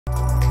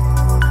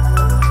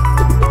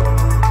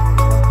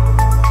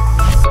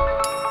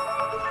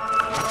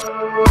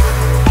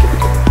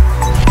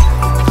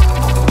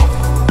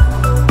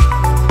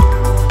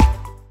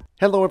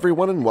Hello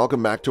everyone and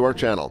welcome back to our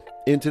channel.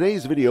 In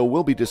today's video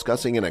we'll be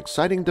discussing an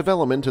exciting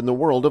development in the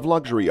world of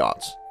luxury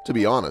yachts. To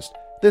be honest,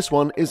 this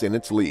one is in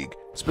its league,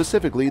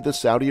 specifically the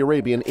Saudi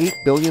Arabian $8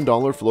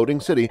 billion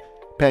floating city,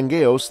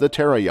 Pangeos The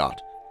Terayacht.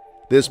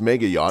 This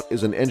mega yacht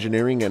is an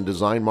engineering and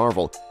design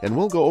marvel, and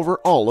we'll go over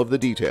all of the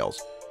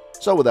details.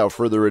 So without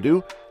further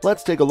ado,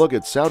 let's take a look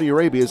at Saudi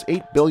Arabia's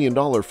 $8 billion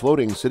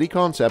floating city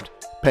concept,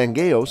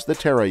 Pangeos The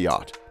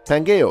Terayacht.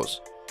 Pangeos,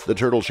 the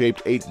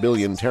turtle-shaped 8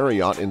 billion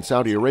terayacht in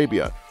Saudi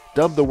Arabia,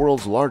 dubbed the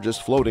world's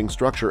largest floating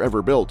structure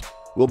ever built,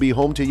 will be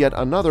home to yet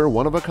another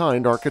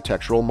one-of-a-kind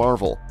architectural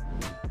marvel.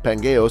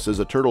 Pangeos is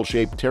a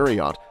turtle-shaped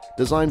terayacht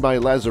designed by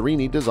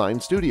Lazzarini Design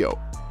Studio,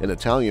 an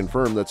Italian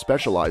firm that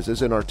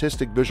specializes in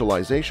artistic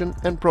visualization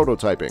and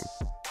prototyping.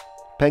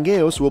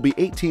 Pangeos will be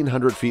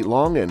 1,800 feet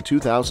long and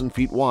 2,000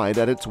 feet wide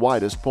at its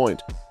widest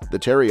point. The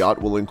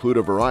terayacht will include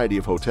a variety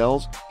of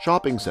hotels,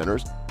 shopping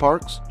centers,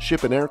 parks,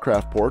 ship and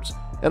aircraft ports,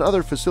 and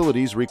other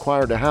facilities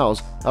required to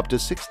house up to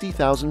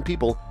 60,000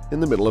 people in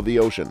the middle of the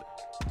ocean.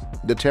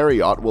 The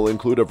terayacht will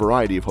include a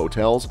variety of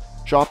hotels,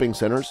 shopping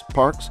centers,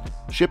 parks,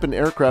 ship and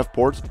aircraft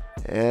ports,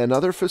 and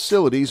other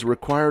facilities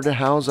required to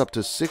house up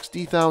to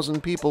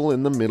 60,000 people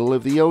in the middle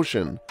of the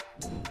ocean.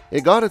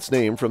 It got its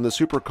name from the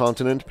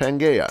supercontinent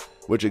Pangea,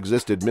 which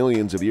existed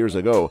millions of years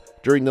ago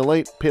during the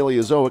late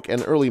Paleozoic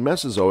and early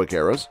Mesozoic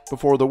eras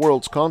before the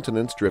world's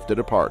continents drifted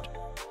apart.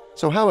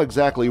 So how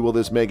exactly will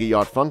this mega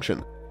yacht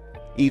function?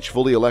 Each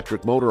fully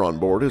electric motor on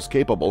board is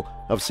capable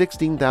of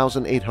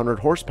 16,800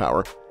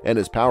 horsepower and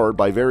is powered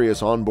by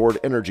various onboard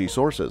energy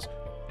sources.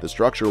 The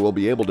structure will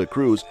be able to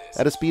cruise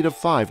at a speed of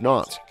 5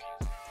 knots.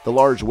 The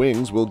large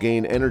wings will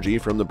gain energy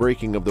from the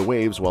breaking of the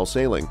waves while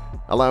sailing,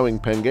 allowing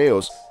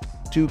Pangeos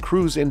to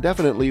cruise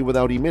indefinitely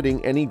without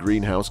emitting any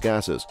greenhouse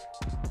gases.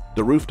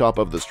 The rooftop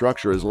of the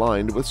structure is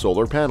lined with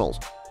solar panels,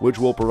 which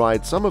will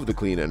provide some of the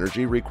clean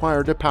energy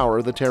required to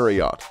power the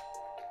terayacht.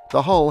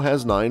 The hull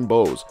has 9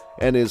 bows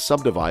and is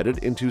subdivided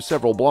into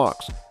several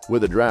blocks,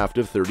 with a draft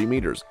of 30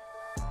 meters.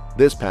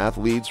 This path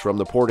leads from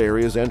the port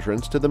area's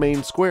entrance to the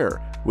main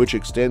square, which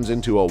extends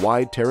into a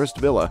wide terraced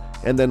villa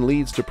and then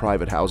leads to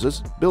private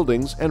houses,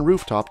 buildings, and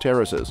rooftop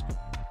terraces.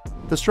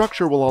 The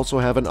structure will also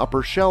have an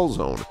upper shell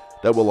zone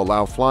that will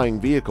allow flying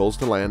vehicles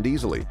to land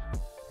easily.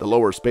 The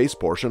lower space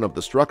portion of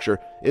the structure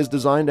is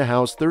designed to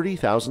house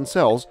 30,000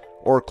 cells,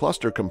 or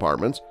cluster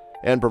compartments,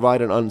 and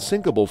provide an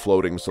unsinkable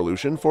floating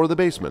solution for the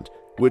basement,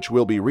 which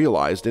will be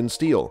realized in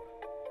steel.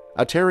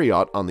 A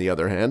terayacht, on the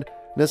other hand,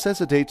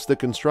 necessitates the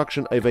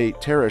construction of a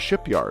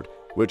shipyard,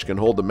 which can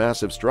hold the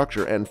massive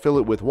structure and fill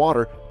it with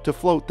water to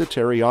float the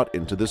terayacht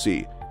into the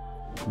sea.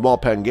 While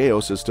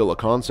Pangeos is still a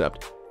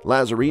concept,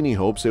 Lazzarini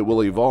hopes it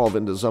will evolve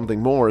into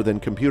something more than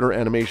computer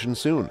animation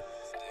soon.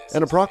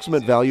 An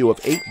approximate value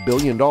of $8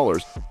 billion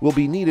will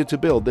be needed to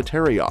build the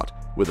terayacht,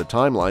 with a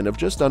timeline of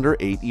just under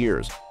 8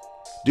 years.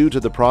 Due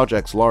to the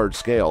project's large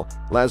scale,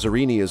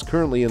 Lazzarini is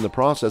currently in the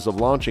process of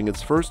launching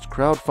its first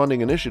crowdfunding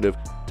initiative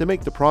to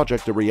make the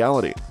project a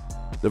reality.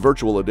 The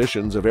virtual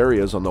editions of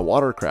areas on the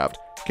watercraft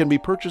can be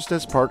purchased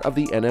as part of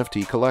the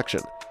NFT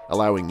collection,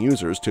 allowing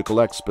users to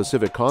collect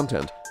specific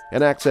content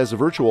and access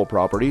virtual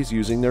properties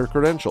using their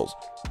credentials.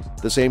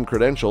 The same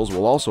credentials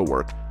will also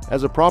work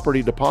as a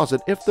property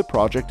deposit if the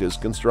project is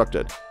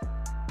constructed.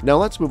 Now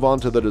let's move on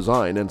to the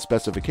design and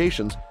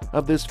specifications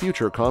of this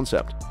future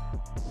concept.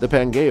 The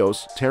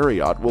Pangeos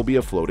Terayacht will be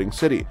a floating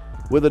city,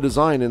 with a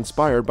design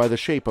inspired by the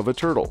shape of a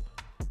turtle.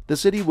 The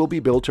city will be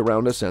built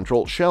around a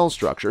central shell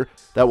structure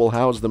that will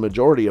house the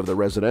majority of the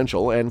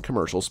residential and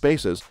commercial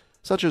spaces,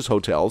 such as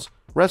hotels,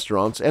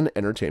 restaurants, and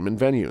entertainment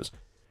venues.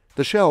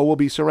 The shell will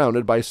be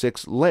surrounded by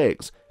 6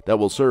 legs that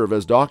will serve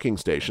as docking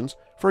stations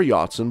for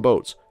yachts and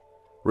boats.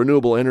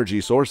 Renewable energy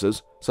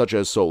sources, such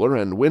as solar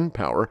and wind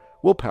power,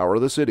 will power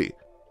the city.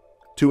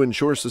 To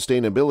ensure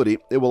sustainability,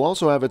 it will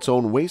also have its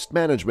own waste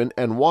management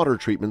and water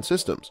treatment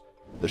systems.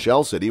 The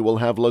shell city will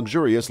have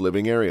luxurious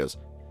living areas.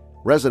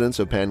 Residents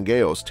of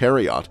Pangeos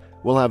Terayacht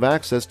will have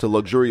access to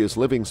luxurious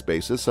living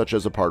spaces such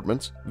as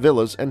apartments,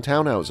 villas, and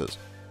townhouses.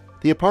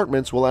 The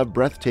apartments will have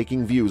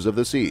breathtaking views of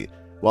the sea,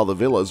 while the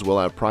villas will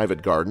have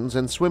private gardens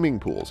and swimming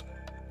pools.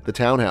 The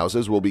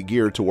townhouses will be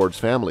geared towards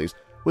families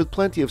with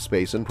plenty of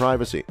space and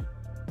privacy.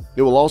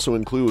 It will also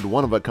include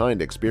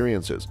one-of-a-kind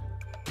experiences.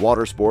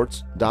 Water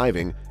sports,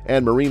 diving,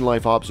 and marine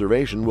life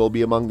observation will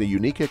be among the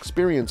unique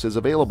experiences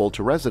available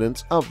to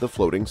residents of the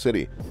floating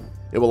city.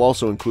 It will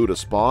also include a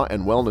spa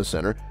and wellness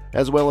center,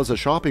 as well as a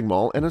shopping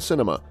mall and a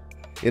cinema.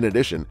 In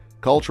addition,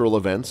 cultural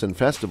events and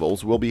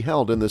festivals will be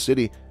held in the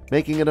city,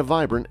 making it a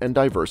vibrant and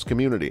diverse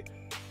community.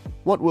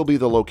 What will be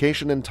the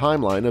location and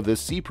timeline of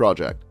this sea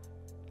project?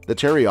 The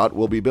terayacht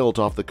will be built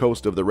off the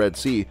coast of the Red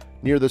Sea,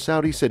 near the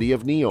Saudi city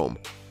of Neom.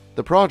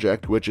 The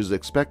project, which is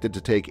expected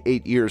to take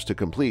 8 years to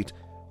complete,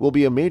 will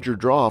be a major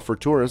draw for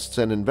tourists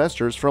and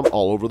investors from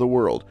all over the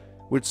world,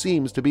 which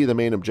seems to be the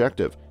main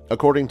objective.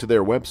 According to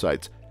their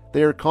websites,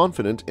 they are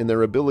confident in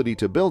their ability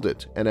to build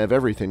it and have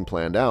everything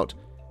planned out.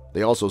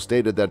 They also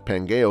stated that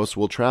Pangeos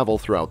will travel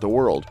throughout the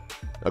world.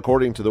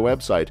 According to the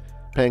website,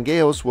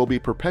 Pangeos will be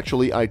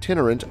perpetually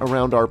itinerant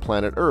around our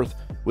planet Earth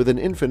with an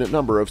infinite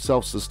number of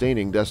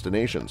self-sustaining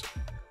destinations.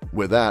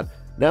 With that,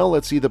 now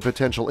let's see the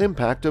potential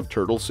impact of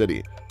Turtle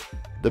City.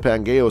 The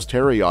Pangeos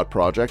Terayacht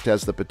project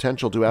has the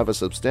potential to have a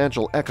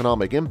substantial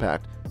economic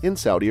impact in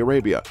Saudi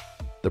Arabia.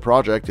 The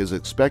project is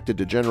expected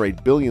to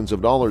generate billions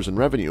of dollars in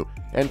revenue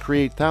and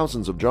create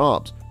thousands of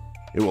jobs.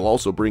 It will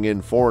also bring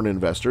in foreign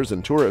investors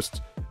and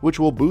tourists, which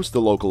will boost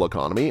the local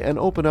economy and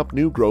open up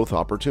new growth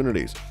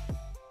opportunities.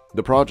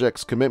 The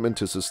project's commitment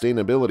to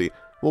sustainability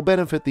will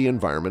benefit the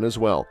environment as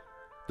well.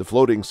 The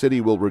floating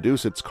city will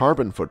reduce its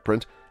carbon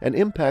footprint and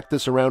impact the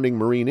surrounding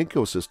marine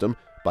ecosystem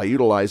by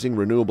utilizing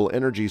renewable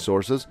energy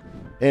sources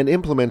and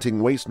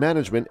implementing waste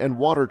management and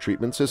water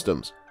treatment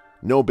systems.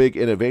 No big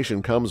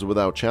innovation comes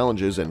without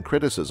challenges and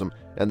criticism,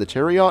 and the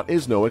Terayacht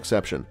is no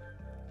exception.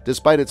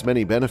 Despite its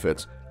many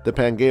benefits, the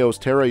Pangeos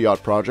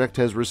Terayacht project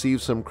has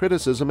received some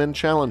criticism and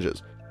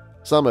challenges.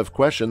 Some have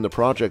questioned the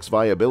project's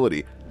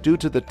viability due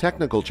to the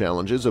technical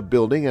challenges of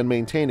building and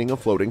maintaining a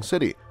floating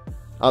city.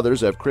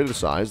 Others have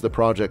criticized the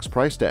project's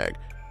price tag,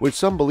 which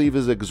some believe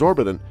is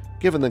exorbitant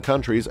given the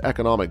country's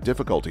economic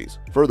difficulties.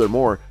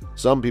 Furthermore,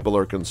 some people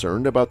are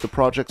concerned about the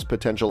project's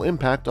potential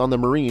impact on the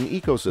marine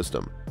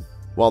ecosystem.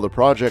 While the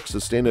project's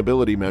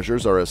sustainability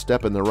measures are a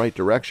step in the right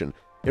direction,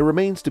 it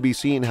remains to be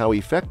seen how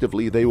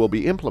effectively they will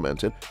be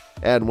implemented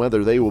and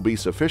whether they will be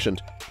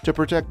sufficient to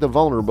protect the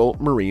vulnerable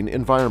marine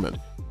environment.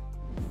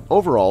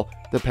 Overall,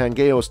 the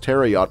Pangeos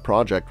Terayacht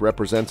project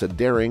represents a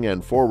daring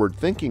and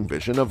forward-thinking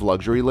vision of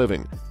luxury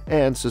living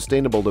and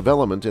sustainable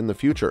development in the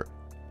future.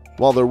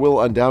 While there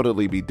will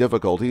undoubtedly be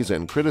difficulties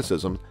and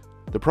criticism,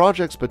 the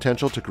project's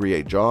potential to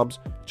create jobs,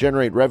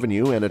 generate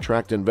revenue, and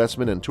attract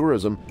investment and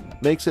tourism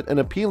makes it an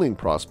appealing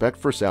prospect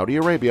for Saudi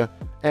Arabia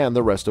and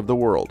the rest of the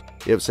world.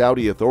 If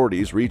Saudi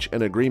authorities reach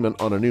an agreement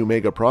on a new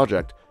mega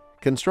project,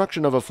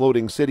 construction of a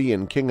floating city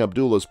in King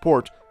Abdullah's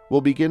port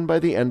will begin by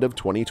the end of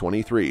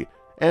 2023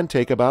 and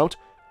take about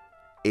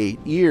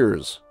 8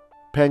 years.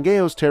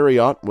 Pangeos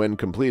Terayacht, when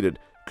completed,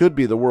 could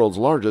be the world's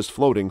largest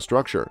floating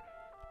structure.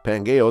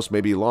 Pangeos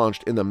may be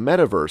launched in the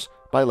metaverse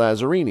by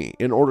Lazzarini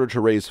in order to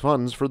raise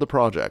funds for the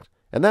project.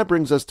 And that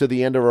brings us to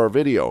the end of our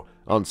video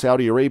on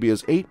Saudi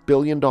Arabia's $8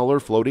 billion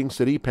floating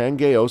city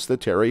Pangeos The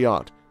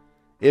Terayacht.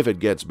 If it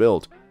gets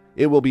built,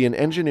 it will be an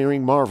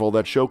engineering marvel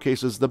that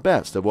showcases the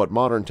best of what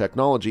modern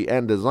technology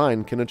and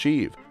design can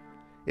achieve.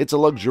 It's a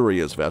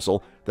luxurious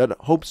vessel that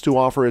hopes to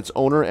offer its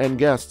owner and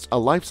guests a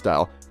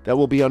lifestyle that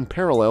will be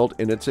unparalleled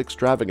in its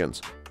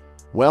extravagance.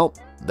 Well,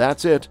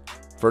 that's it.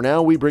 For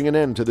now, we bring an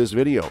end to this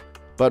video,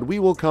 but we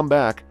will come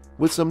back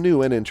with some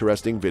new and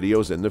interesting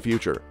videos in the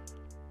future.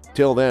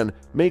 Till then,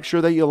 make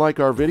sure that you like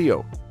our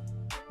video.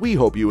 We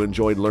hope you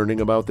enjoyed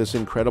learning about this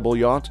incredible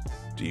yacht.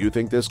 Do you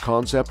think this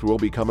concept will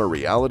become a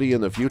reality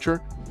in the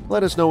future?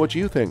 Let us know what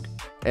you think.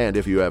 And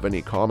if you have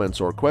any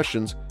comments or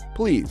questions,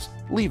 please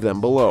leave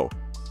them below.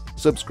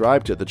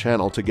 Subscribe to the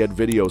channel to get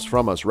videos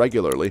from us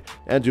regularly,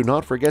 and do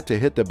not forget to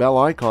hit the bell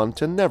icon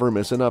to never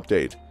miss an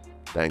update.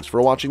 Thanks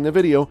for watching the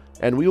video,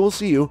 and we will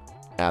see you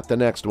at the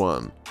next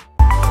one.